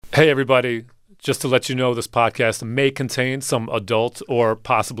Hey, everybody. Just to let you know, this podcast may contain some adult or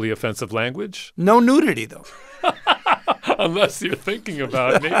possibly offensive language. No nudity, though. Unless you're thinking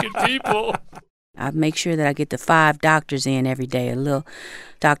about naked people. I make sure that I get the 5 doctors in every day. A little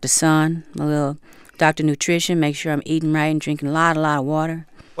Dr. Sun, a little Dr. Nutrition, make sure I'm eating right and drinking a lot of water.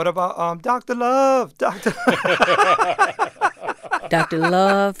 What about Dr. Love? Dr. Dr.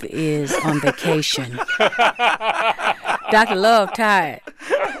 Love is on vacation. Dr. Love tired.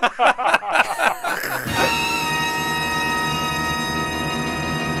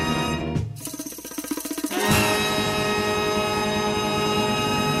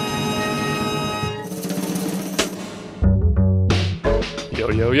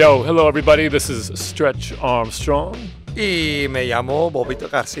 Yo. Hello, everybody. This is Stretch Armstrong. Y me llamo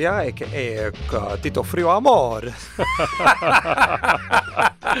Bobbito Garcia, a.k.a. Tito Frio Amor.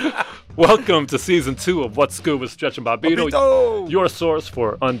 Welcome to Season 2 of What's Good with Stretch and Bobbito, your source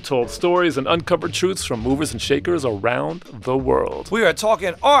for untold stories and uncovered truths from movers and shakers around the world. We are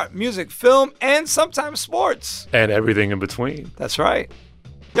talking art, music, film, and sometimes sports. And everything in between. That's right.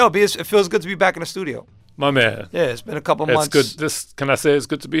 Yo, B, it feels good to be back in the studio. My man. Yeah, it's been a couple months. It's good. Can I say it's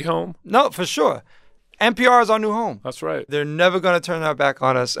good to be home? No, for sure. NPR is our new home. That's right. They're never going to turn their back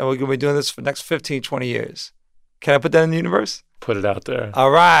on us, and we're going to be doing this for the next 15, 20 years. Can I put that in the universe? Put it out there.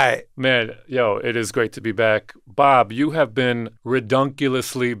 All right. Man, it is great to be back. Bob, you have been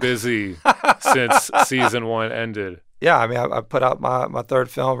redunculously busy since Season 1 ended. Yeah, I mean, I put out my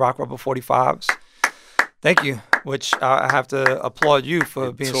third film, Rock Rubber 45s. Thank you, which I have to applaud you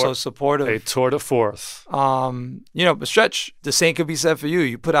for being so supportive. A tour de force. But Stretch, the same could be said for you.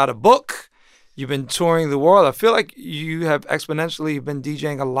 You put out a book. You've been touring the world. I feel like you have exponentially been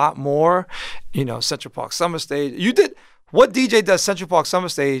DJing a lot more. Central Park Summer Stage. You did. What DJ does Central Park Summer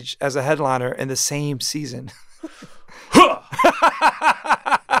Stage as a headliner in the same season? There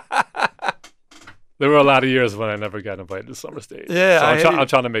were a lot of years when I never got invited to Summer Stage. Yeah, so I'm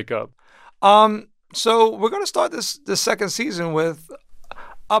trying to make up. So we're going to start this second season with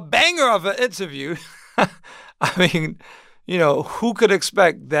a banger of an interview. I mean, who could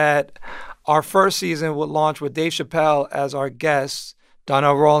expect that our first season would launch with Dave Chappelle as our guest,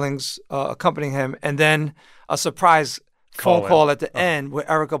 Donnell Rawlings accompanying him, and then a surprise phone call at the end with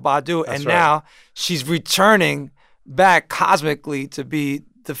Erykah Badu. That's and right. Now she's returning back cosmically to be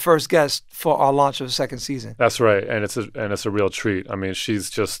the first guest for our launch of the second season. That's right, and it's a real treat. I mean, she's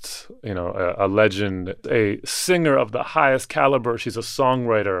just a legend, a singer of the highest caliber. She's a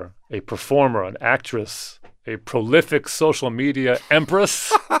songwriter, a performer, an actress, a prolific social media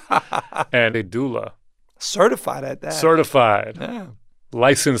empress, and a doula. Certified at that. Certified. Yeah.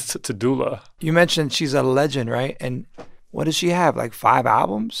 Licensed to doula. You mentioned she's a legend, right? And what does she have? Like 5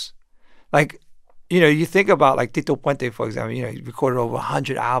 albums? You think about like Tito Puente, for example. He recorded over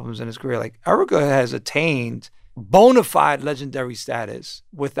 100 albums in his career. Like Erykah has attained bona fide legendary status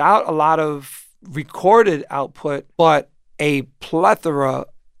without a lot of recorded output, but a plethora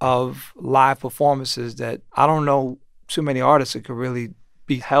of live performances that I don't know too many artists that could really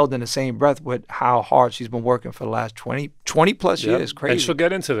be held in the same breath with how hard she's been working for the last 20 plus years. Crazy. And she'll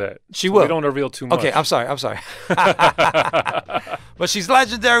get into that. She will. We don't reveal too much. Okay, I'm sorry. But she's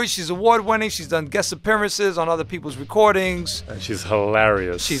legendary. She's award-winning. She's done guest appearances on other people's recordings. And she's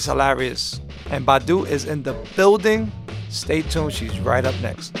hilarious. And Badu is in the building. Stay tuned. She's right up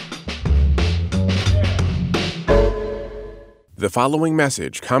next. The following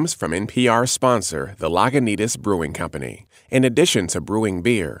message comes from NPR sponsor, the Lagunitas Brewing Company. In addition to brewing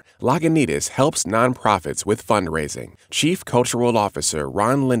beer, Lagunitas helps nonprofits with fundraising. Chief Cultural Officer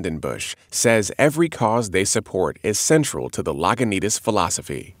Ron Lindenbush says every cause they support is central to the Lagunitas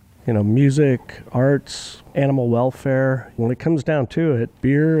philosophy. Music, arts, animal welfare. When it comes down to it,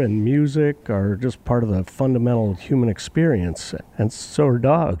 beer and music are just part of the fundamental human experience, and so are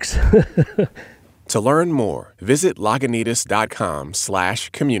dogs. To learn more, visit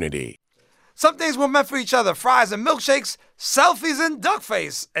Lagunitas.com/community. Some things were meant for each other. Fries and milkshakes, selfies and duck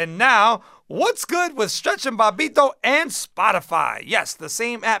face. And now, What's Good with Stretch and Bobbito and Spotify. Yes, the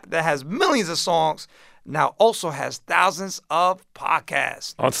same app that has millions of songs now also has thousands of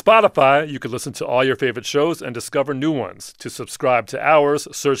podcasts. On Spotify, you can listen to all your favorite shows and discover new ones. To subscribe to ours,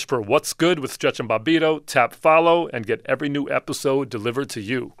 search for What's Good with Stretch and Bobbito, tap follow, and get every new episode delivered to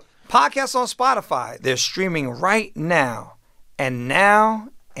you. Podcasts on Spotify. They're streaming right now. And now.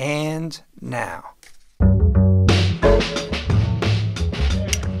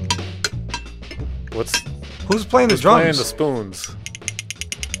 Who's playing the drums? Playing the spoons.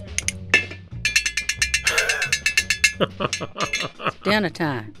 Dinner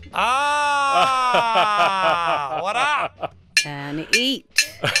time. What up? Time to eat.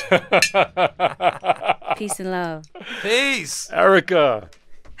 Peace and love. Peace. Erykah,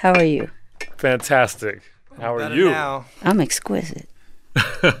 How are you? fantastic. How are Better you? now. I'm exquisite.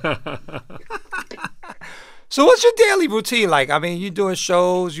 So what's your daily routine like? I mean, you doing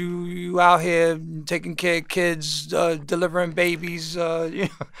shows, you out here taking care of kids, delivering babies. Do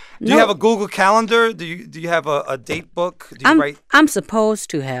you have a Google Calendar? Do you have a date book? Do you write? I'm supposed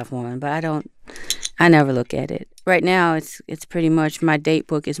to have one, but I never look at it. Right now, it's pretty much my date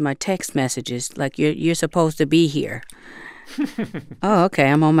book is my text messages. Like you're supposed to be here. Oh,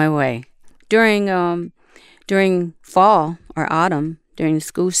 okay, I'm on my way. During fall or autumn, during the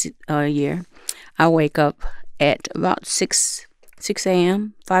school year, I wake up at about 6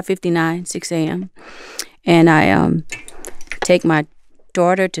 a.m., 5:59, 6 a.m., and I take my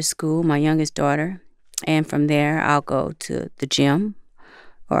daughter to school, my youngest daughter, and from there I'll go to the gym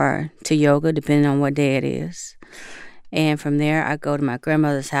or to yoga, depending on what day it is. And from there I go to my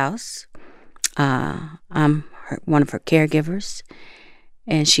grandmother's house. I'm one of her caregivers,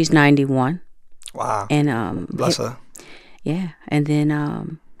 and she's 91. Wow. And Bless her. Yeah, and then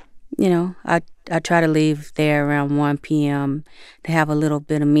I try to leave there around 1 p.m. to have a little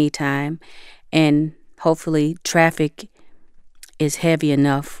bit of me time, and hopefully traffic is heavy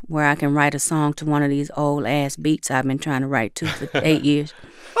enough where I can write a song to one of these old ass beats I've been trying to write to for 8 years.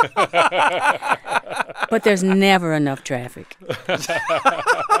 But there's never enough traffic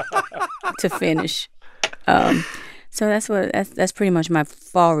to finish. So that's pretty much my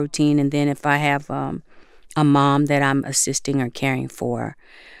fall routine. And then if I have a mom that I'm assisting or caring for,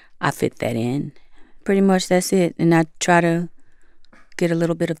 I fit that in. Pretty much that's it. And I try to get a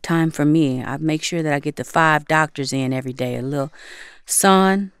little bit of time for me. I make sure that I get the 5 doctors in every day. A little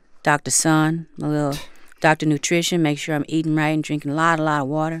Dr. Sun, a little Dr. Nutrition, make sure I'm eating right and drinking a lot of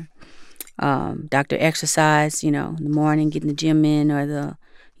water. Dr. Exercise, in the morning, getting the gym in or the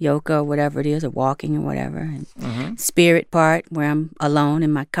yoga or whatever it is, or walking or whatever. And spirit part, where I'm alone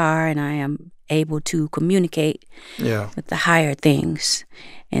in my car and I am able to communicate with the higher things.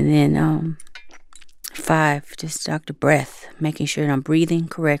 And then 5, just Dr. Breath, making sure that I'm breathing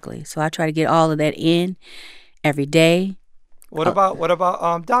correctly. So I try to get all of that in every day. What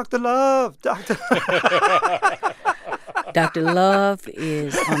about Dr. Love? Dr. Dr. Love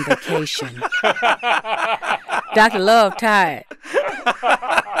is on vacation. Dr. Love tired.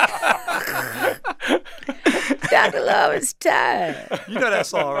 Dr. Love is tired. You know that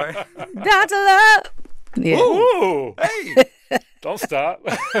song, right? Dr. Love. Yeah. Ooh. Hey. Don't stop.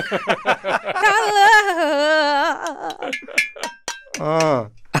 Dr.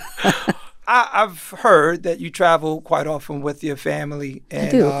 Love. I've heard that you travel quite often with your family, and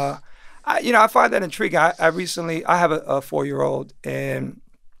I do. I find that intriguing. I have a 4-year-old, and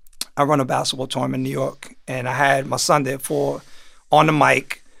I run a basketball tournament in New York, and I had my son there on the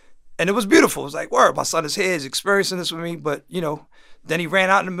mic, and it was beautiful. It was like, word, my son is here, he's experiencing this with me, but then he ran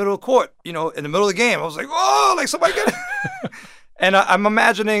out in the middle of the court, in the middle of the game. I was like, oh, like somebody get it. And I'm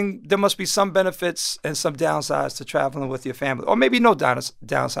imagining there must be some benefits and some downsides to traveling with your family, or maybe no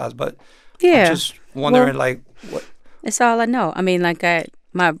downsides, but Yeah. I'm just wondering, what? It's all I know. I mean,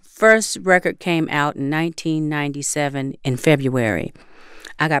 my first record came out in 1997 in February.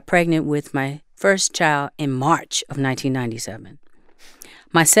 I got pregnant with my first child in March of 1997.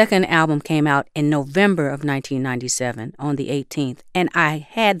 My second album came out in November of 1997 on the 18th, and I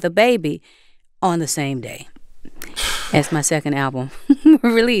had the baby on the same day as my second album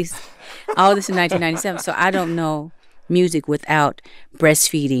released. All this in 1997. So I don't know music without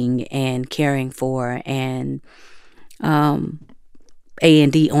breastfeeding and caring for and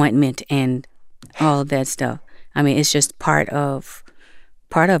A&D ointment and all of that stuff. I mean, it's just part of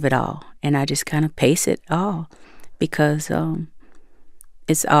it all, and I just kind of pace it all because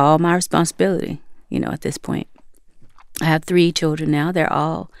it's all my responsibility, at this point. I have 3 children now. They're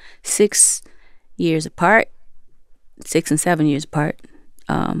all 6 years apart, 6 and 7 years apart.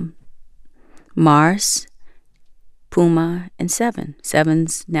 Mars, Puma, and 7.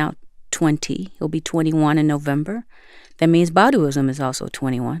 7's now 20. He'll be 21 in November. That means Baduism is also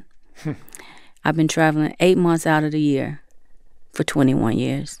 21. I've been traveling 8 months out of the year for 21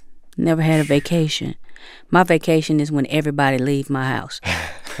 years. Never had a vacation. My vacation is when everybody leave my house.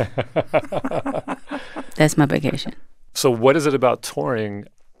 That's my vacation. So what is it about touring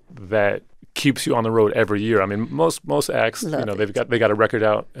that keeps you on the road every year? I mean, most acts, they got a record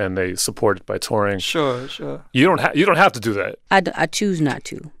out and they support it by touring. Sure. You don't have to do that. I choose not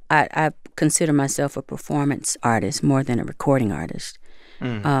to. I consider myself a performance artist more than a recording artist.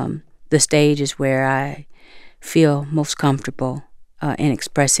 The stage is where I feel most comfortable in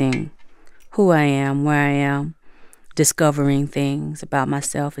expressing who I am, where I am, discovering things about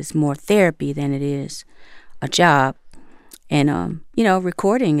myself. It's more therapy than it is a job. And,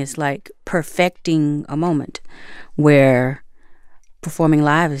 recording is like perfecting a moment, where performing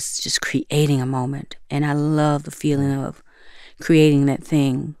live is just creating a moment. And I love the feeling of creating that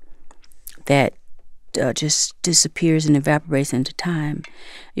thing that just disappears and evaporates into time.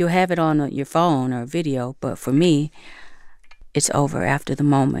 You'll have it on your phone or video, but for me, it's over after the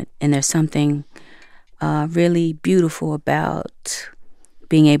moment. And there's something really beautiful about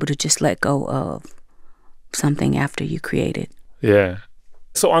being able to just let go of something after you create it. Yeah.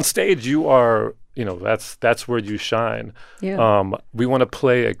 So on stage, you are, that's where you shine. Yeah. We want to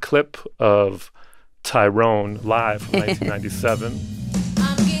play a clip of Tyrone live from 1997.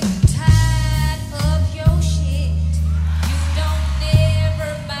 I'm getting tired of your shit. You don't never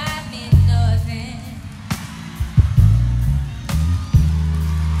buy me nothing.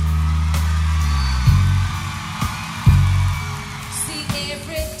 See,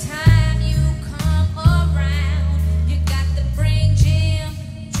 every time you come around, you got to bring Jim,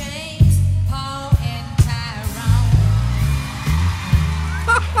 James, Paul, and Tyrone.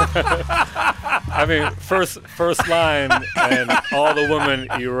 I mean, first line, and all the women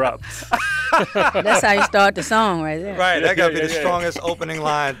erupt. That's how you start the song right there. Right, that gotta be the strongest opening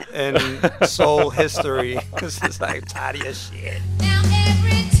line in soul history. This is like, tired of your shit. Now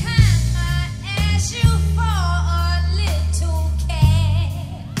every time I ask you for a little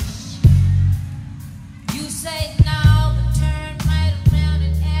cash, you say no, but turn right around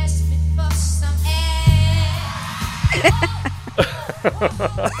and ask me for some ass.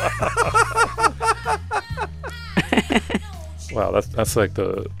 Wow, that's like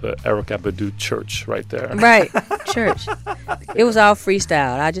the Erykah Badu church right there. Right, church. It was all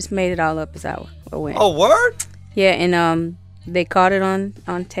freestyle. I just made it all up as I went. Oh, word? Yeah, and they caught it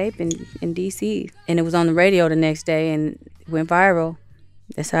on tape in D.C. and it was on the radio the next day and it went viral.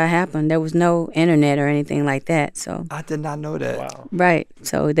 That's how it happened. There was no internet or anything like that, so. I did not know that. Wow. Right.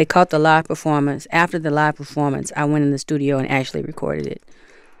 So they caught the live performance. After the live performance, I went in the studio and actually recorded it.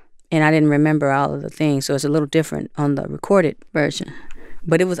 And I didn't remember all of the things, so it's a little different on the recorded version.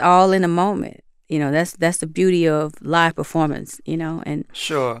 But it was all in the moment. That's the beauty of live performance, and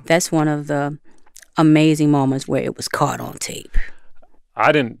Sure. that's one of the amazing moments where it was caught on tape.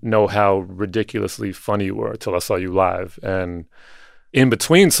 I didn't know how ridiculously funny you were until I saw you live. And in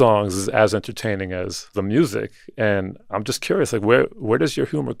between songs is as entertaining as the music. And I'm just curious, like, where does your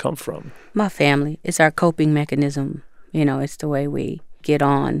humor come from? My family. It's our coping mechanism. It's the way we get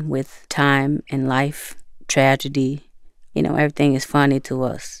on with time and life, tragedy. Everything is funny to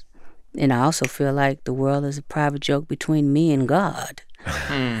us. And I also feel like the world is a private joke between me and God.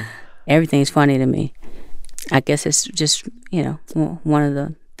 Everything's funny to me. I guess it's just, one of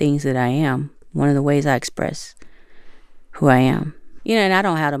the things that I am, one of the ways I express who I am. And I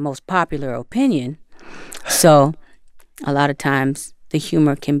don't have the most popular opinion. So a lot of times the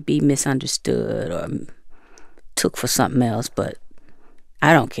humor can be misunderstood or took for something else, but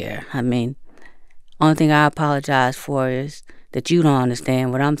I don't care. I mean, only thing I apologize for is that you don't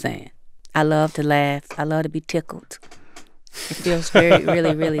understand what I'm saying. I love to laugh. I love to be tickled. It feels very,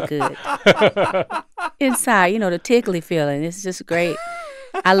 really, really good. Inside, the tickly feeling. It's just great.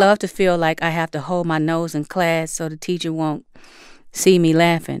 I love to feel like I have to hold my nose in class so the teacher won't see me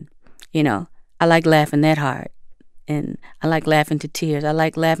laughing. I like laughing that hard. And I like laughing to tears. I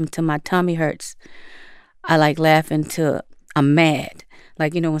like laughing till my tummy hurts. I like laughing till I'm mad.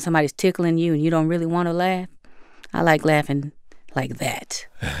 Like, when somebody's tickling you and you don't really want to laugh. I like laughing like that.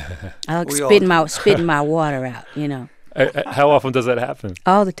 I like spitting my water out, How often does that happen?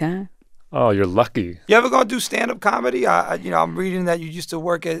 All the time. Oh, you're lucky. You ever gonna do stand-up comedy? I'm reading that you used to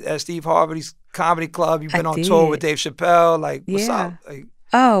work at Steve Harvey's comedy club. You've been on tour with Dave Chappelle. Like, what's up? Like,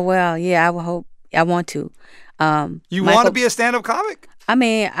 oh, well, yeah, I want to. You want to be a stand-up comic? I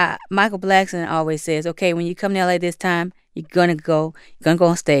mean, Michael Blackson always says, okay, when you come to LA this time, you're gonna go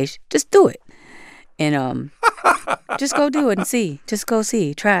on stage. Just do it. And just go do it and see. Just go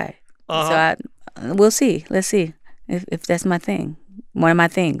see. Try. So we'll see. Let's see if that's my thing. One of my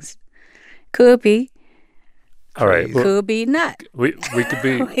things. Could be. All right. Could be not. We could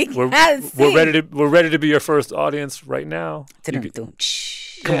be. we're ready to be your first audience right now.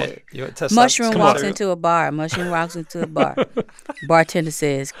 Come on. Mushroom walks into a bar. Bartender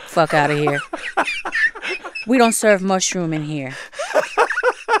says, "Fuck out of here. We don't serve mushroom in here."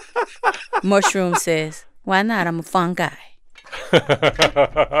 Mushroom says, "Why not? I'm a fun guy."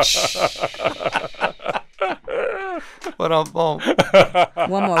 But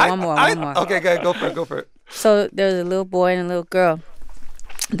One more. Okay, go for it. So there's a little boy and a little girl.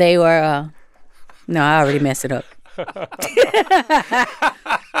 They were, no, I already messed it up.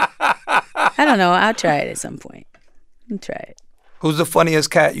 I don't know. I'll try it at some point. I'll try it. Who's the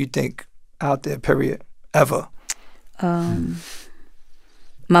funniest cat you think out there, period, ever? My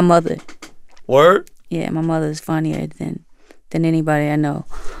mother. Word? Yeah, my mother is funnier than anybody I know.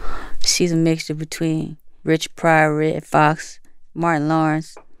 She's a mixture between Rich Pryor, Red Fox, Martin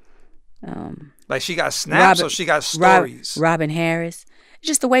Lawrence. Like she got snaps or she got stories? Robin Harris.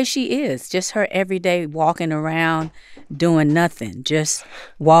 Just the way she is. Just her everyday walking around, doing nothing, just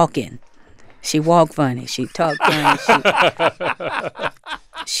walking. She walk funny. She talk funny.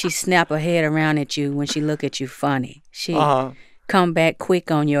 She snap her head around at you when she look at you funny. She come back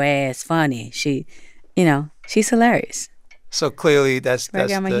quick on your ass funny. She, she's hilarious. So clearly that's got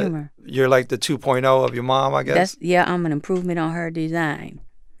my humor. You're like the 2.0 of your mom, I guess? I'm an improvement on her design.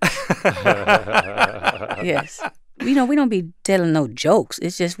 Yes. We don't be telling no jokes.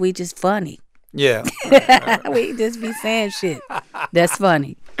 It's just we just funny. Yeah. We just be saying shit that's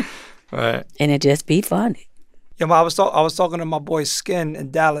funny. Right. And it just be funny. Yeah, I was talking to my boy Skin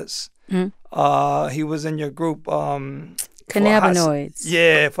in Dallas. Mm-hmm. He was in your group.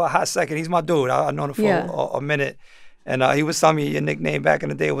 Cannabinoids. For a hot second. He's my dude. I've known him for a minute. And he was telling me your nickname back in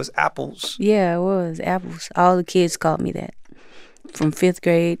the day was Apples. Yeah, it was Apples. All the kids called me that. From 5th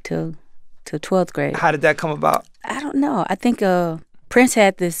grade to 12th grade. How did that come about? I don't know. I think Prince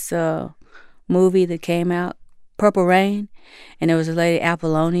had this movie that came out, Purple Rain, and there was a lady,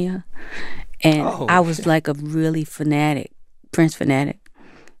 Apollonia, and I was like a really fanatic, Prince fanatic,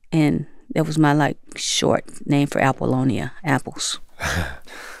 and that was my short name for Apollonia, Apples.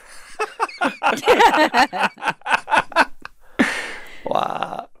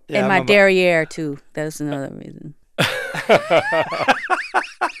 Wow. Yeah, and my derriere too. That's another reason.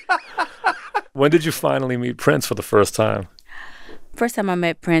 When did you finally meet Prince for the first time? First time I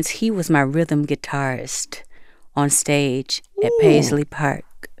met Prince, he was my rhythm guitarist on stage at Paisley Park,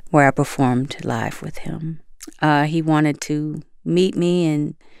 where I performed live with him. He wanted to meet me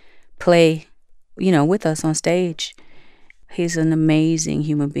and play, with us on stage. He's an amazing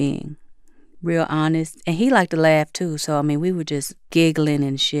human being, real honest. And he liked to laugh too, so, we were just giggling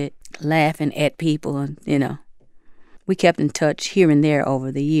and shit, laughing at people, and, We kept in touch here and there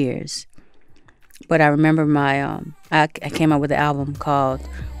over the years. But I remember I came out with an album called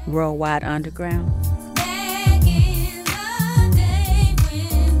Worldwide Underground. Back in the day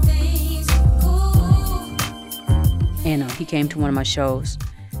when things were cool. And he came to one of my shows,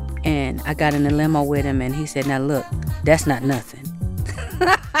 and I got in the limo with him, and he said, "Now look, that's not nothing."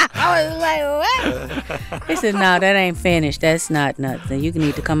 I was like, "What?" He said, "No, that ain't finished. That's not nothing. You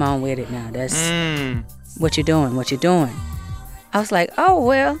need to come on with it now. That's what you're doing. What you're doing." I was like, "Oh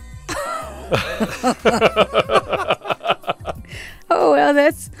well." Oh well,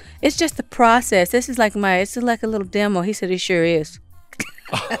 it's just the process. This is it's like a little demo. He said it sure is.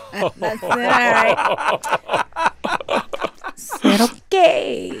 I said, all right. Said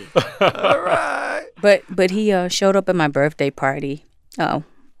okay. All right. But he showed up at my birthday party.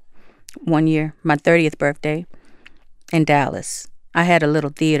 One year, my 30th birthday, in Dallas. I had a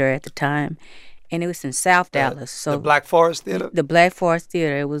little theater at the time. And it was in South Dallas. So the Black Forest Theater? The Black Forest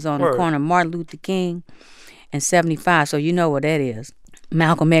Theater. It was on the corner of Martin Luther King and 75. So you know what that is.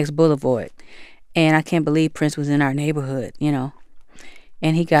 Malcolm X Boulevard. And I can't believe Prince was in our neighborhood,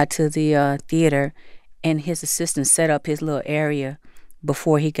 And he got to the theater, and his assistant set up his little area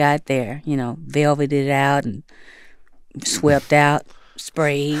before he got there. Velveted it out and swept out,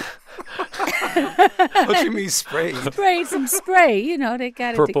 sprayed. What you mean sprayed? Sprayed some spray. They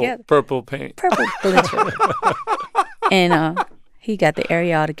got it together. Purple paint. Purple glitter. And he got the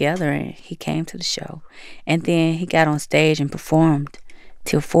area all together, and he came to the show. And then he got on stage and performed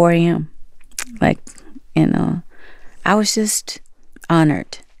till 4 a.m. I was just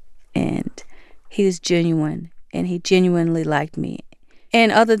honored. And he was genuine, and he genuinely liked me.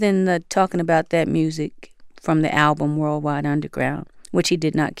 And other than talking about that music from the album Worldwide Underground, which he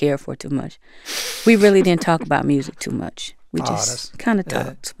did not care for too much. We really didn't talk about music too much. We just kind of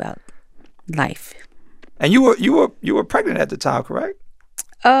talked about life. And you were pregnant at the time, correct?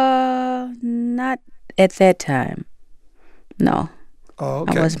 Not at that time. No. Oh,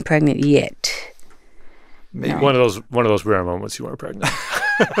 okay. I wasn't pregnant yet. Maybe one of those rare moments you weren't pregnant.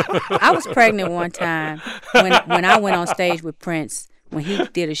 I was pregnant one time when I went on stage with Prince when he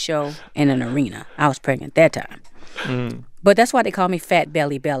did a show in an arena. I was pregnant that time. Mm. But that's why they call me Fat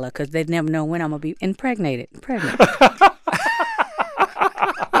Belly Bella, because they never know when I'm going to be pregnant.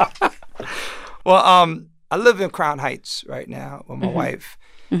 Well, I live in Crown Heights right now with my wife.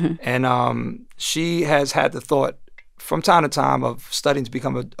 Mm-hmm. And she has had the thought from time to time of studying to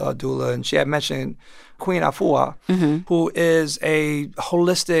become a doula, and she had mentioned Queen Afua, who is a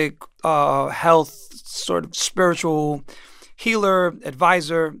holistic health sort of spiritual healer,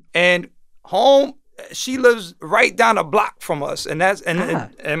 advisor, and she lives right down a block from us, and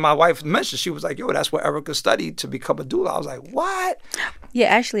and my wife mentioned, she was like, "Yo, that's where Erykah studied to become a doula." I was like, "What?" Yeah,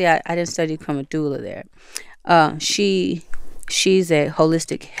 actually, I didn't study to become a doula there. She's a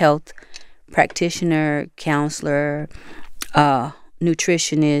holistic health practitioner, counselor,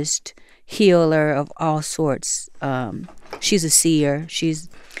 nutritionist, healer of all sorts. She's a seer. She's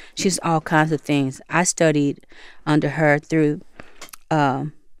all kinds of things. I studied under her through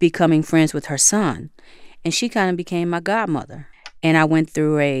becoming friends with her son, and she kind of became my godmother. And I went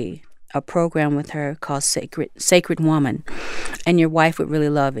through a program with her called Sacred Woman, and your wife would really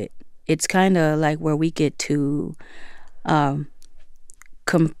love it. It's kind of like where we get to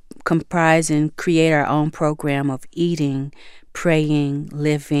comprise and create our own program of eating, praying,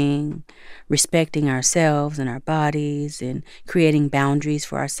 living, respecting ourselves and our bodies, and creating boundaries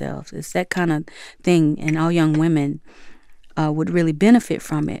for ourselves. It's that kind of thing, and all young women would really benefit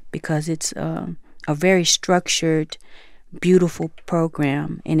from it, because it's a very structured, beautiful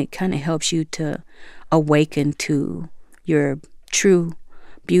program, and it kind of helps you to awaken to your true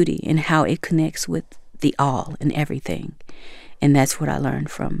beauty and how it connects with the all and everything. And that's what I learned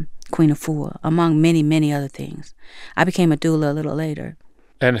from Queen Afua, among many, many other things. I became a doula a little later.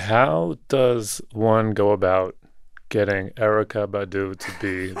 And how does one go about getting Erykah Badu to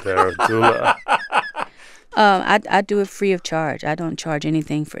be their doula? I do it free of charge. I don't charge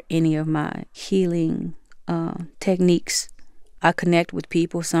anything for any of my healing techniques. I connect with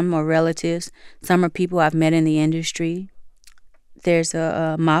people. Some are relatives. Some are people I've met in the industry. There's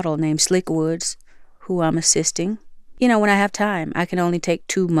a model named Slick Woods who I'm assisting. You know, when I have time, I can only take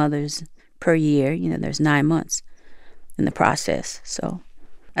 2 mothers per year. You know, there's 9 months in the process. So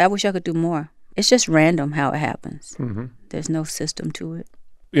I wish I could do more. It's just random how it happens. Mm-hmm. There's no system to it.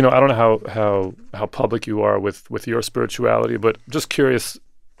 You know, I don't know how public you are with your spirituality, but just curious,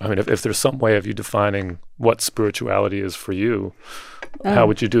 I mean, if there's some way of you defining what spirituality is for you, how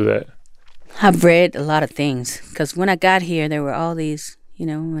would you do that? I've read a lot of things, because when I got here, there were all these, you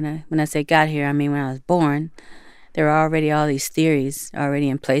know, when I say got here, I mean when I was born, there were already all these theories already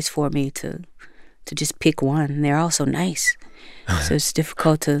in place for me to just pick one. And they're all so nice. So it's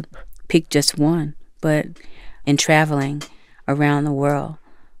difficult to pick just one. But in traveling around the world,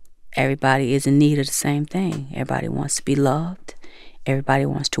 everybody is in need of the same thing. Everybody wants to be loved. Everybody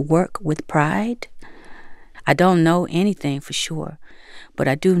wants to work with pride. I don't know anything for sure, but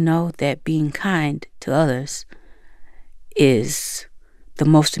I do know that being kind to others is the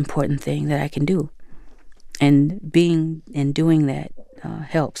most important thing that I can do. And being and doing that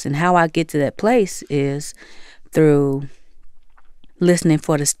helps. And how I get to that place is through listening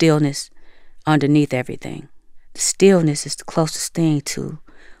for the stillness underneath everything. The stillness is the closest thing to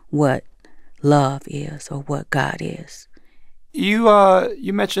what love is or what God is. You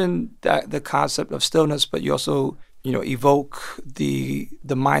mentioned that the concept of stillness, but you also, you know, evoke the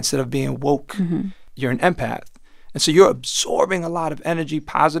mindset of being woke. Mm-hmm. You're an empath. And so you're absorbing a lot of energy,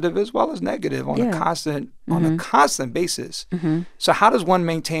 positive as well as negative, on a constant basis. Mm-hmm. So how does one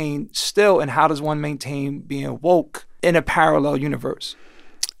maintain still, and how does one maintain being woke in a parallel universe?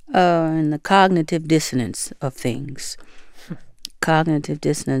 In the cognitive dissonance of things. Cognitive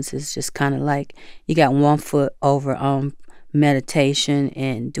dissonance is just kind of like you got one foot over on meditation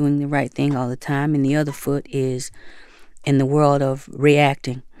and doing the right thing all the time, and the other foot is in the world of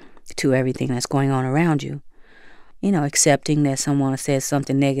reacting to everything that's going on around you. You know, accepting that someone says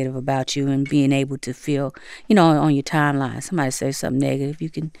something negative about you and being able to feel, you know, on your timeline, somebody says something negative, you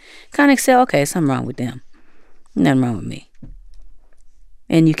can kind of say, okay, something wrong with them. Nothing wrong with me.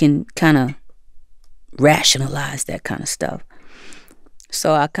 And you can kind of rationalize that kind of stuff.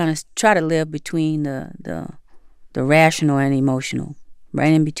 So I kind of try to live between the rational and emotional,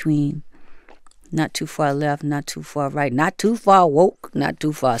 right in between. Not too far left, not too far right, not too far woke, not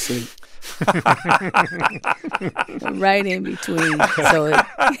too far asleep. Right in between. So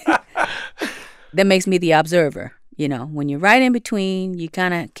that makes me the observer. You know, when you're right in between, you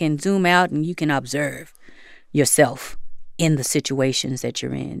kind of can zoom out and you can observe yourself in the situations that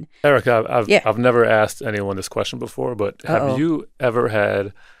you're in. Erykah, I've never asked anyone this question before, but have you ever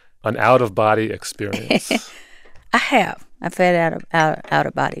had an out-of-body experience? I have. I've had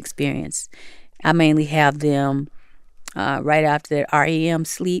out-of-body experience. I mainly have them right after that REM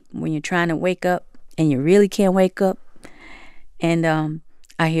sleep, when you're trying to wake up and you really can't wake up. And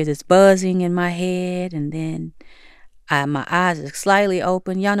I hear this buzzing in my head, and then my eyes are slightly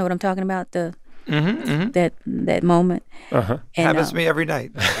open. Y'all know what I'm talking about? That moment. Uh-huh. And, Happens to me every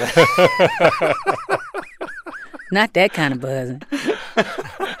night. not that kind of buzzing.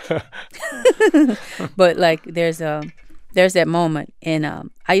 But like there's that moment, and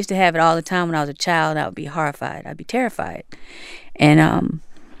I used to have it all the time when I was a child. I would be horrified. I'd be terrified, and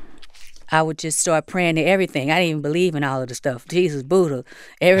I would just start praying to everything. I didn't even believe in all of the stuff. Jesus, Buddha,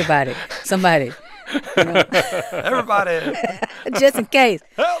 everybody, somebody, you know. Everybody. Just in case,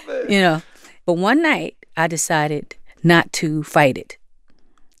 Help me. you know. But one night I decided not to fight it,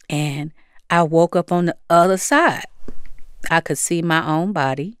 and I woke up on the other side. I could see my own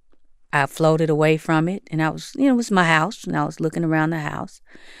body. I floated away from it, and I was, it was my house, and I was looking around the house.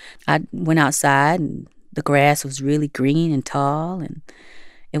 I went outside, and the grass was really green and tall, and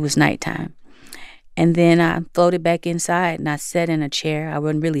it was nighttime. And then I floated back inside, and I sat in a chair. I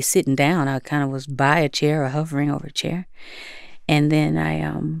wasn't really sitting down. I kind of was by a chair or hovering over a chair. And then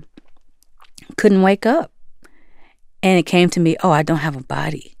I couldn't wake up. And it came to me, oh, I don't have a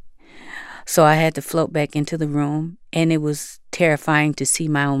body. So I had to float back into the room, and it was terrifying to see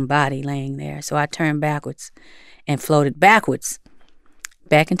my own body laying there. So I turned backwards and floated backwards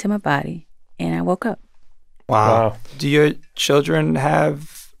back into my body, and I woke up. Wow. Do your children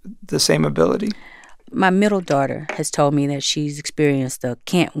have the same ability? My middle daughter has told me that she's experienced the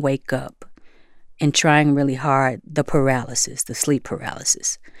can't wake up and trying really hard, the paralysis, the sleep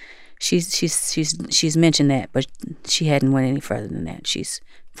paralysis. She's mentioned that, but she hadn't went any further than that. She's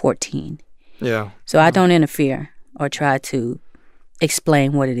 14. Yeah. So I don't interfere or try to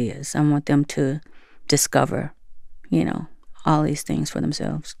explain what it is. I want them to discover, all these things for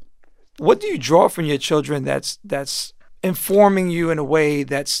themselves. What do you draw from your children that's informing you in a way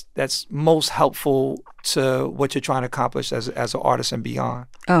that's most helpful to what you're trying to accomplish as an artist and beyond?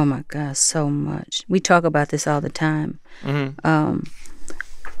 Oh my gosh, so much. We talk about this all the time. Mm-hmm.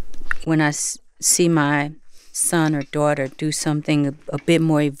 When I see my son or daughter do something a bit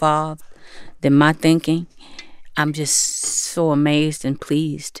more evolved than my thinking, I'm just so amazed and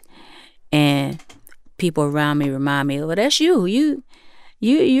pleased. And people around me remind me, well, that's you.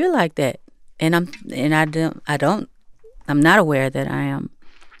 You're like that. And I'm not aware that I am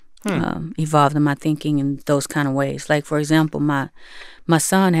evolved in my thinking in those kind of ways. Like, for example, my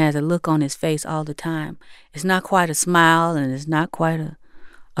son has a look on his face all the time. It's not quite a smile, and it's not quite a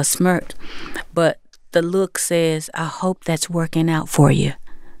smirk, but the look says, I hope that's working out for you.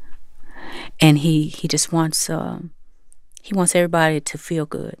 And he just wants he wants everybody to feel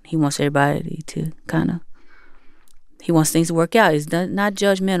good. He wants everybody to he wants things to work out. He's not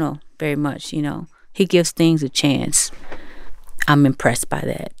judgmental very much, He gives things a chance. I'm impressed by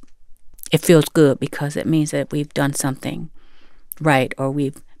that. It feels good because it means that we've done something right,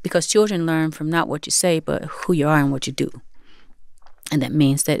 because children learn from not what you say, but who you are and what you do. And that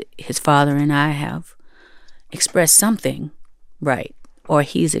means that his father and I have expressed something right, or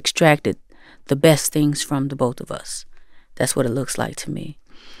he's extracted the best things from the both of us. That's what it looks like to me.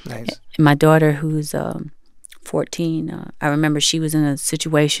 Nice. And my daughter, who's 14, I remember she was in a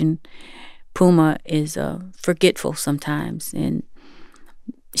situation. Puma is forgetful sometimes, and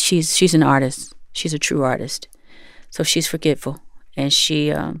she's an artist. She's a true artist, so she's forgetful. And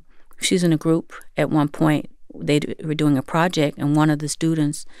she's in a group. At one point, they were doing a project, and one of the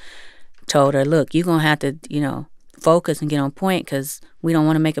students told her, "Look, you're gonna have to, focus and get on point because we don't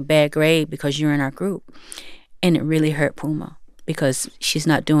want to make a bad grade because you're in our group." And it really hurt Puma because she's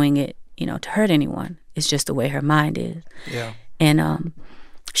not doing it, to hurt anyone. It's just the way her mind is. Yeah. And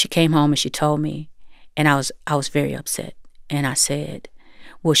she came home and she told me, and I was very upset. And I said,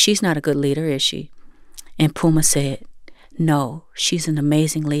 "Well, she's not a good leader, is she?" And Puma said, "No, she's an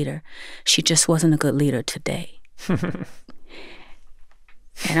amazing leader. She just wasn't a good leader today."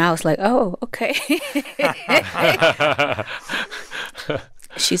 And I was like, "Oh, okay."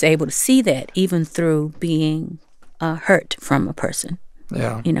 She's able to see that even through being hurt from a person.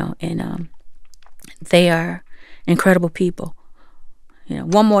 Yeah. And they are incredible people.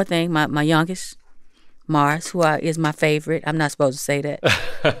 One more thing, my youngest, Mars, who is my favorite. I'm not supposed to say that.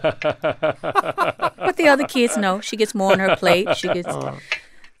 But the other kids know. She gets more on her plate. She gets...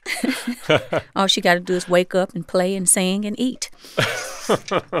 All she got to do is wake up and play and sing and eat.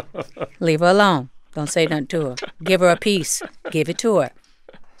 Leave her alone. Don't say nothing to her. Give her a piece. Give it to her.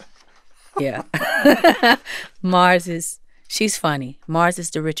 Yeah. She's funny. Mars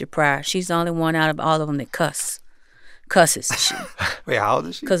is the Richard Pryor. She's the only one out of all of them that cusses. Wait, how old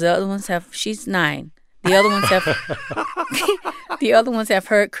is she? Because the other ones she's 9. The other ones have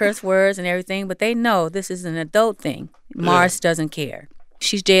heard curse words and everything, but they know this is an adult thing. Mars doesn't care.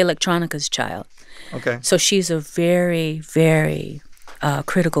 She's Jay Electronica's child. Okay. So she's a very, very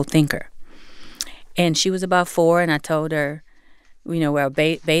critical thinker. And she was about 4, and I told her, we were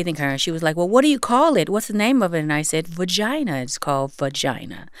bathing her, and she was like, well, what do you call it? What's the name of it? And I said, vagina. It's called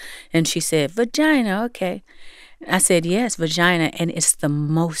vagina. And she said, vagina, okay. I said, yes, vagina, and it's the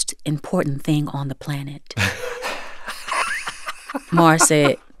most important thing on the planet. Mar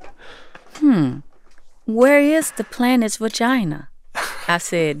said, where is the planet's vagina? I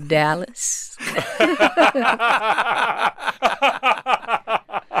said, Dallas.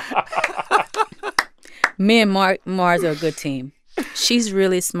 Me and Mars are a good team. She's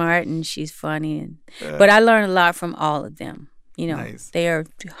really smart and she's funny, but I learned a lot from all of them. Nice. They are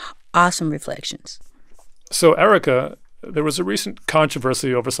awesome reflections. So, Erykah, there was a recent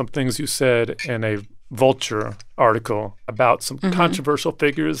controversy over some things you said in a Vulture article about some controversial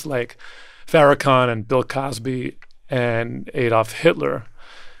figures like Farrakhan and Bill Cosby and Adolf Hitler.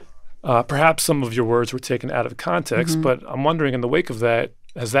 Perhaps some of your words were taken out of context, but I'm wondering, in the wake of that,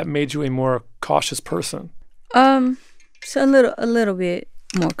 has that made you a more cautious person? So a little bit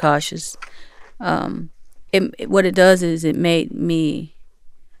more cautious. What it does is it made me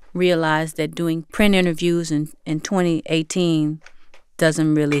realize that doing print interviews in 2018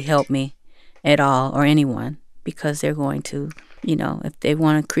 doesn't really help me at all, or anyone, because they're going to, if they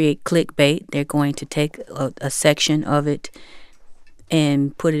want to create clickbait, they're going to take a section of it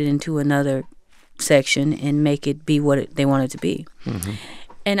and put it into another section and make it be what they want it to be.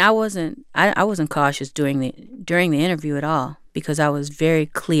 And I wasn't cautious during the interview at all, because I was very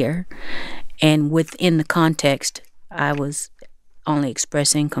clear, and within the context, I was only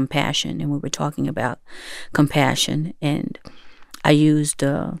expressing compassion, and we were talking about compassion, and I used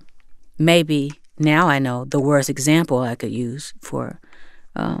maybe now I know the worst example I could use for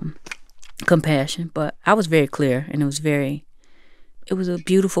compassion, but I was very clear, and it was a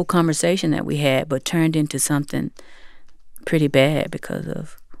beautiful conversation that we had, but turned into something pretty bad because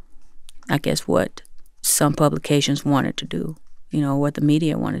of, I guess, what some publications wanted to do, what the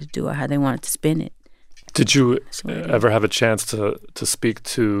media wanted to do, or how they wanted to spin it. Did you ever have a chance to speak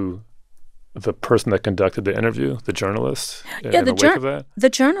to the person that conducted the interview, the journalist, in the wake of that? The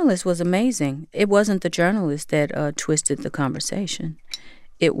journalist was amazing. It wasn't the journalist that twisted the conversation.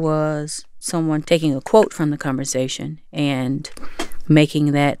 It was someone taking a quote from the conversation and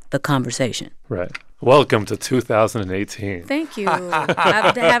making that the conversation. Right. Welcome to 2018. Thank you. I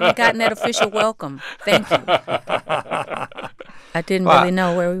haven't gotten that official welcome. Thank you. I didn't really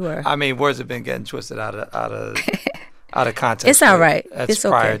know where we were. I mean, words have been getting twisted out of context. It's all right. That's it's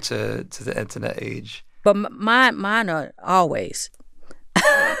prior okay. to the internet age. But mine are always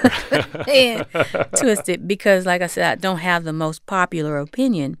twisted because, like I said, I don't have the most popular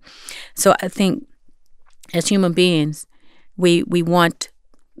opinion. So I think as human beings, we want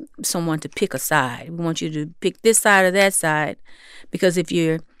someone to pick a side. We want you to pick this side or that side, because if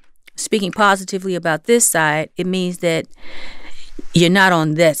you're speaking positively about this side, it means that you're not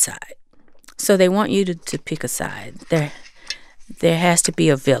on that side. So they want you to pick a side. There has to be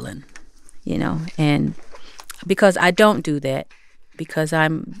a villain, and because I don't do that, because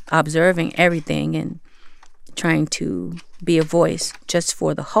I'm observing everything and trying to be a voice just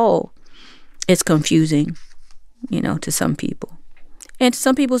for the whole, it's confusing, to some people. And to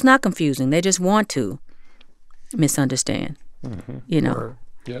some people, it's not confusing. They just want to misunderstand, Yeah.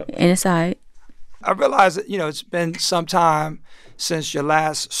 And it's all right. I realize that, it's been some time since your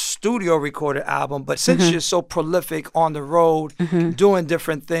last studio recorded album, but since you're so prolific on the road, doing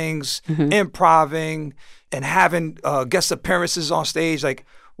different things, improvising, and having guest appearances on stage, like,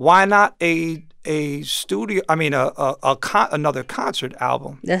 why not a studio? I mean, another concert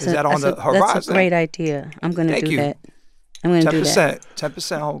album? Is that on the horizon? That's a great idea. I'm going to do that. I'm going to do that. 10%,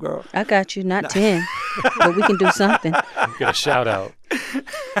 homegirl. I got you. Not 10, but we can do something. Get a shout out.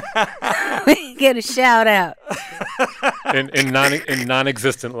 Get a shout out. in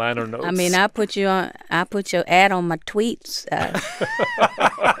non-existent liner notes. I mean, I put your ad on my tweets.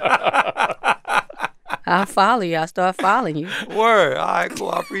 I'll follow you. I'll start following you. Word. All right, cool.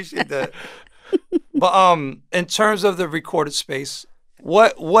 I appreciate that. But in terms of the recorded space,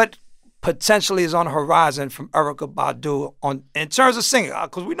 what potentially is on the horizon from Erykah Badu in terms of singing?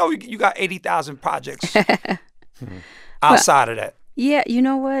 Because we know you got 80,000 projects outside of that. Yeah, you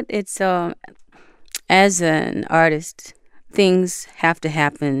know what? It's as an artist, things have to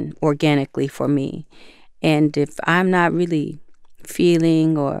happen organically for me. And if I'm not really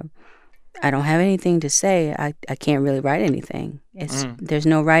feeling or I don't have anything to say, I can't really write anything. There's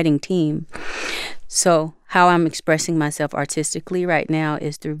no writing team. So how I'm expressing myself artistically right now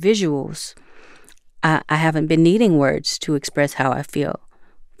is through visuals. I haven't been needing words to express how I feel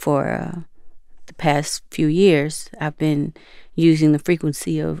for the past few years. I've been using the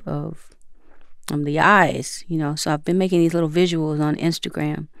frequency of the eyes, So I've been making these little visuals on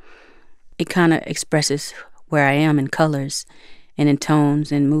Instagram. It kind of expresses where I am in colors and in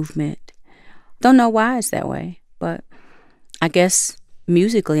tones and movement. Don't know why it's that way, but I guess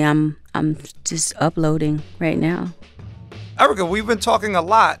musically I'm just uploading right now. Erykah, we've been talking a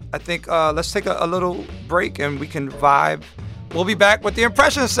lot. I think let's take a little break and we can vibe. We'll be back with the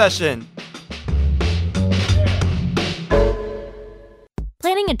impression session.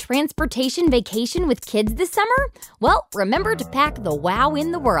 Planning a transportation vacation with kids this summer? Well, remember to pack the wow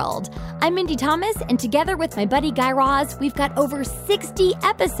in the world. I'm Mindy Thomas, and together with my buddy Guy Raz, we've got over 60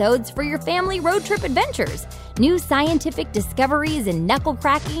 episodes for your family road trip adventures. New scientific discoveries in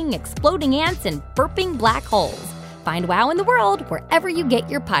knuckle-cracking, exploding ants, and burping black holes. Find Wow in the World wherever you get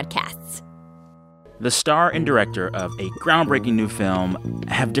your podcasts. The star and director of a groundbreaking new film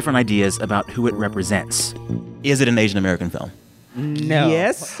have different ideas about who it represents. Is it an Asian American film? No.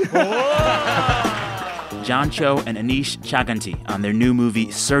 Yes. John Cho and Anish Chaganty on their new movie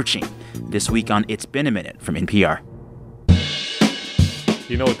Searching, this week on It's Been a Minute from NPR.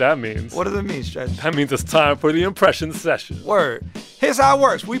 You know what that means? What does it mean, Stretch? That means it's time for the impression session. Word. Here's how it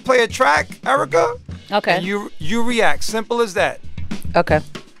works. We play a track, Erykah. Okay. And you react. Simple as that. Okay.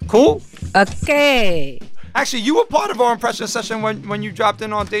 Cool? Okay. Actually, you were part of our impression session when you dropped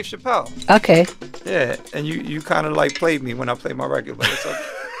in on Dave Chappelle. Okay. Yeah, and you kind of like played me when I played my record, but it's okay.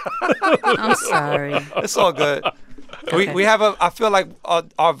 I'm sorry. It's all good. Okay. We have I feel like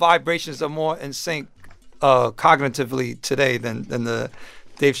our vibrations are more in sync cognitively today than the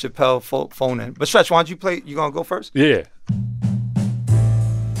Dave Chappelle phone in. But Stretch, why don't you play? You gonna go first? Yeah.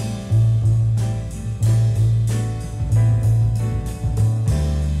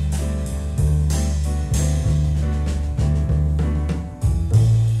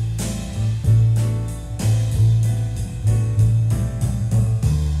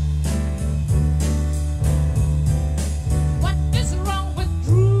 What is wrong with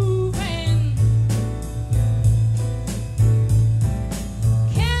grooving?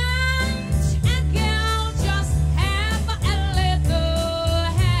 Can't a girl just have a little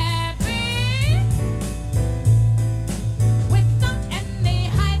happy without any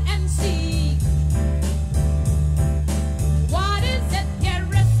hide and seek? What is it you're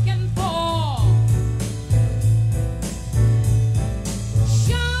risking for?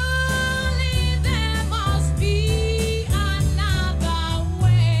 Surely there must be another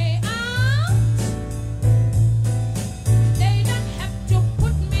way out. They don't have to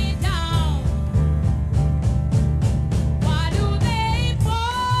put me down. Why do they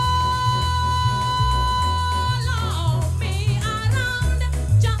follow me around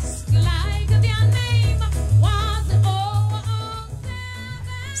just like their name was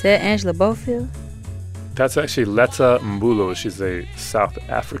Is that Angela Bofield? That's actually Letta Mbulu. She's a South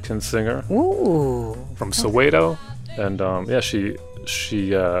African singer Ooh. from Soweto. And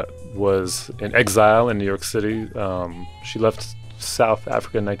she was in exile in New York City. She left South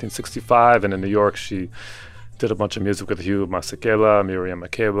Africa in 1965, and in New York she did a bunch of music with Hugh Masekela, Miriam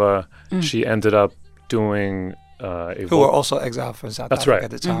Makeba. She ended up doing Who were also exiled from South That's Africa right.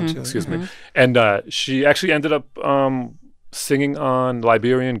 at the time, too. Excuse me. And she actually ended up singing on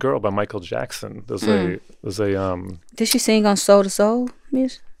Liberian Girl by Michael Jackson. There's a Did she sing on Soul to Soul,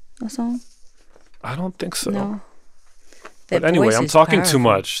 Miss? A song? I don't think so. No. But That anyway, voice I'm is talking too powerful.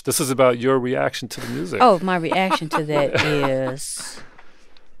 much. This is about your reaction to the music. Oh, my reaction to that is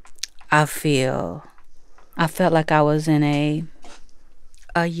I felt like I was in a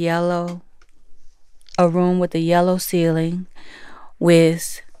room with a yellow ceiling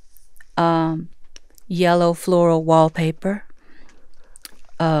with yellow floral wallpaper,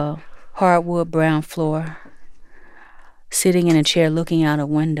 hardwood brown floor, sitting in a chair looking out a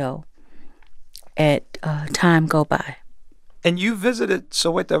window at time go by. And you visited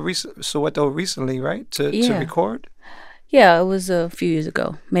Soweto recently, right? To record? Yeah, it was a few years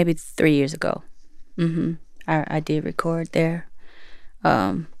ago, maybe 3 years ago. I did record there.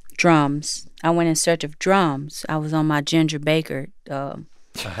 Drums. I went in search of drums. I was on my Ginger Baker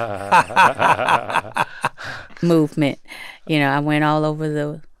movement. I went all over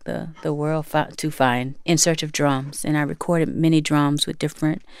the world to find in search of drums, and I recorded many drums with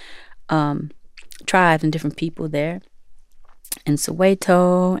different tribes and different people there in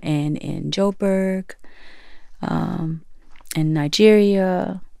Soweto and in Joburg, in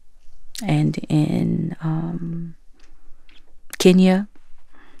Nigeria, and in Kenya.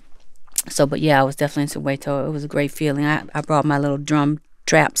 So, but yeah, I was definitely in Soweto. It was a great feeling. I brought my little drum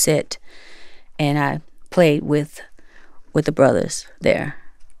trap set, and I played with the brothers there.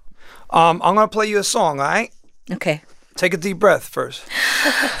 I'm gonna play you a song, all right? Okay. Take a deep breath first.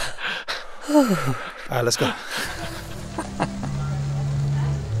 All right, let's go.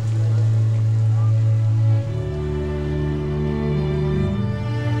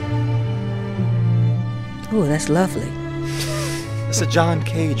 Oh, that's lovely. It's a John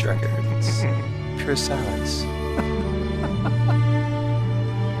Cage record. It's pure silence.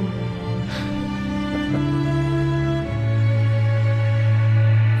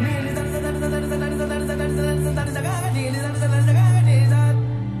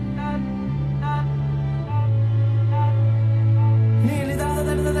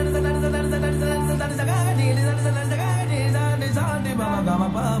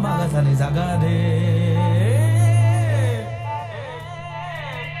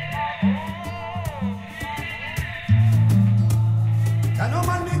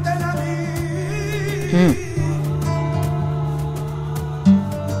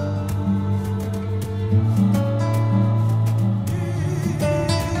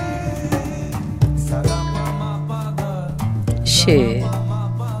 Shit.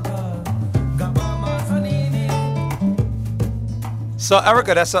 So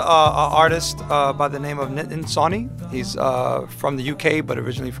Erykah, that's a artist by the name of Nitin Sawhney. He's from the UK, but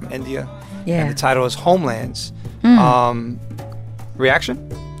originally from India. Yeah. And the title is Homelands. Reaction?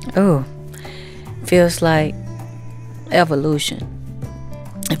 Oh, feels like evolution.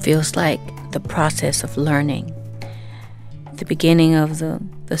 It feels like the process of learning. At the beginning of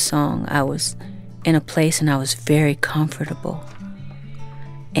the song, I was in a place and I was very comfortable.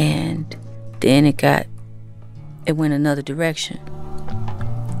 And then it went another direction.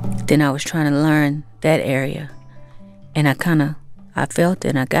 Then I was trying to learn that area. And I felt it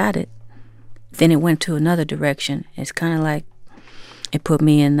and I got it. Then it went to another direction. It's kind of like it put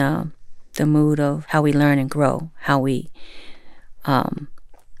me in the mood of how we learn and grow, how we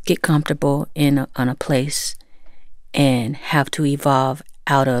get comfortable on a place and have to evolve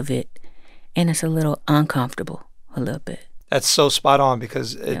out of it. And it's a little uncomfortable, a little bit. That's so spot on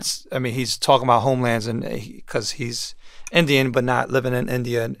because it's, I mean, he's talking about homelands and because he's Indian but not living in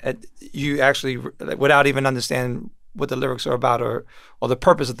India. And you actually, without even understanding what the lyrics are about or the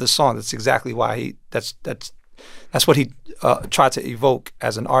purpose of the song, that's exactly why that's what he tried to evoke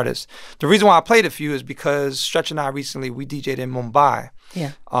as an artist. The reason why I played it for you is because Stretch and I recently, we DJ'd in Mumbai.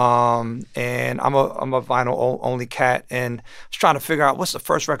 Yeah. And I'm a vinyl only cat, and I was trying to figure out what's the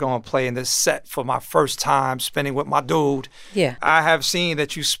first record I'm gonna play in this set for my first time spinning with my dude. Yeah. I have seen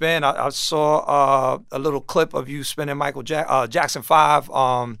that you spin. I saw a little clip of you spinning Michael Jackson 5,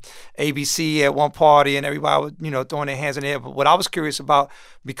 ABC at one party, and everybody was throwing their hands in the air. But what I was curious about,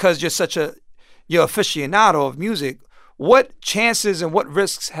 because you're aficionado of music, what chances and what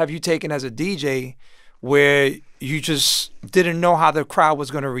risks have you taken as a DJ where you just didn't know how the crowd was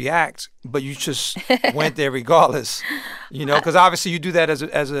going to react, but you just went there regardless? Because obviously you do that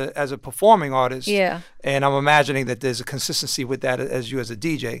as a performing artist. Yeah. And I'm imagining that there's a consistency with that as you as a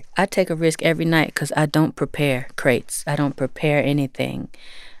DJ. I take a risk every night because I don't prepare crates. I don't prepare anything.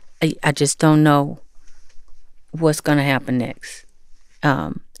 I just don't know what's going to happen next.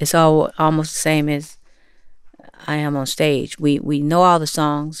 It's almost the same as I am on stage. We know all the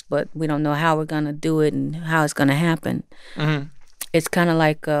songs, but we don't know how we're going to do it and how it's going to happen. Mm-hmm. It's kind of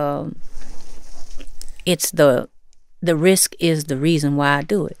like it's the risk is the reason why I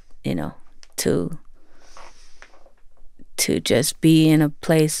do it, to just be in a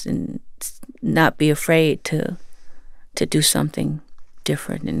place and not be afraid to do something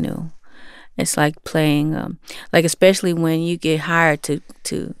different and new. It's like playing, especially when you get hired to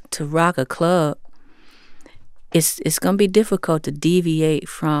rock a club, it's going to be difficult to deviate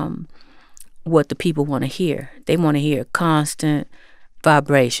from what the people want to hear. They want to hear constant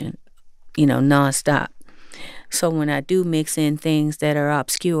vibration, nonstop. So when I do mix in things that are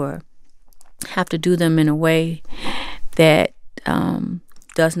obscure, I have to do them in a way that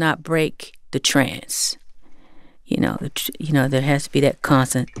does not break the trance. There has to be that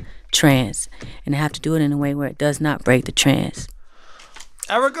constant trance, and I have to do it in a way where it does not break the trance.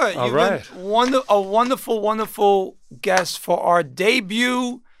 Erykah, you've been a wonderful, wonderful guest for our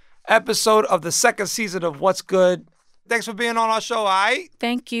debut episode of the second season of What's Good. Thanks for being on our show, all right?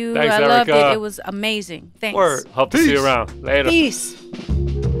 Thank you. Thanks, I Erykah. loved it. It was amazing. Thanks. Word. Hope to see you around. Later. Peace.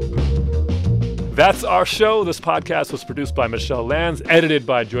 That's our show. This podcast was produced by Michelle Lanz, edited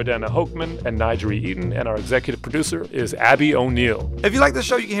by Jordana Hochman and Nigeri Eaton, and our executive producer is Abby O'Neill. If you like the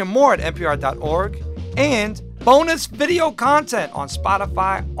show, you can hear more at npr.org and bonus video content on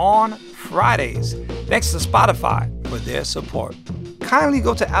Spotify on Fridays. Thanks to Spotify for their support. Kindly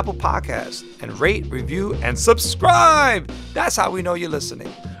go to Apple Podcasts and rate, review, and subscribe. That's how we know you're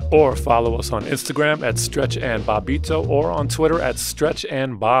listening. Or follow us on Instagram at Stretch and Bobbito or on Twitter at Stretch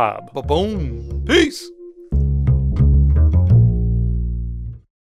and Bob. Ba-boom. Peace.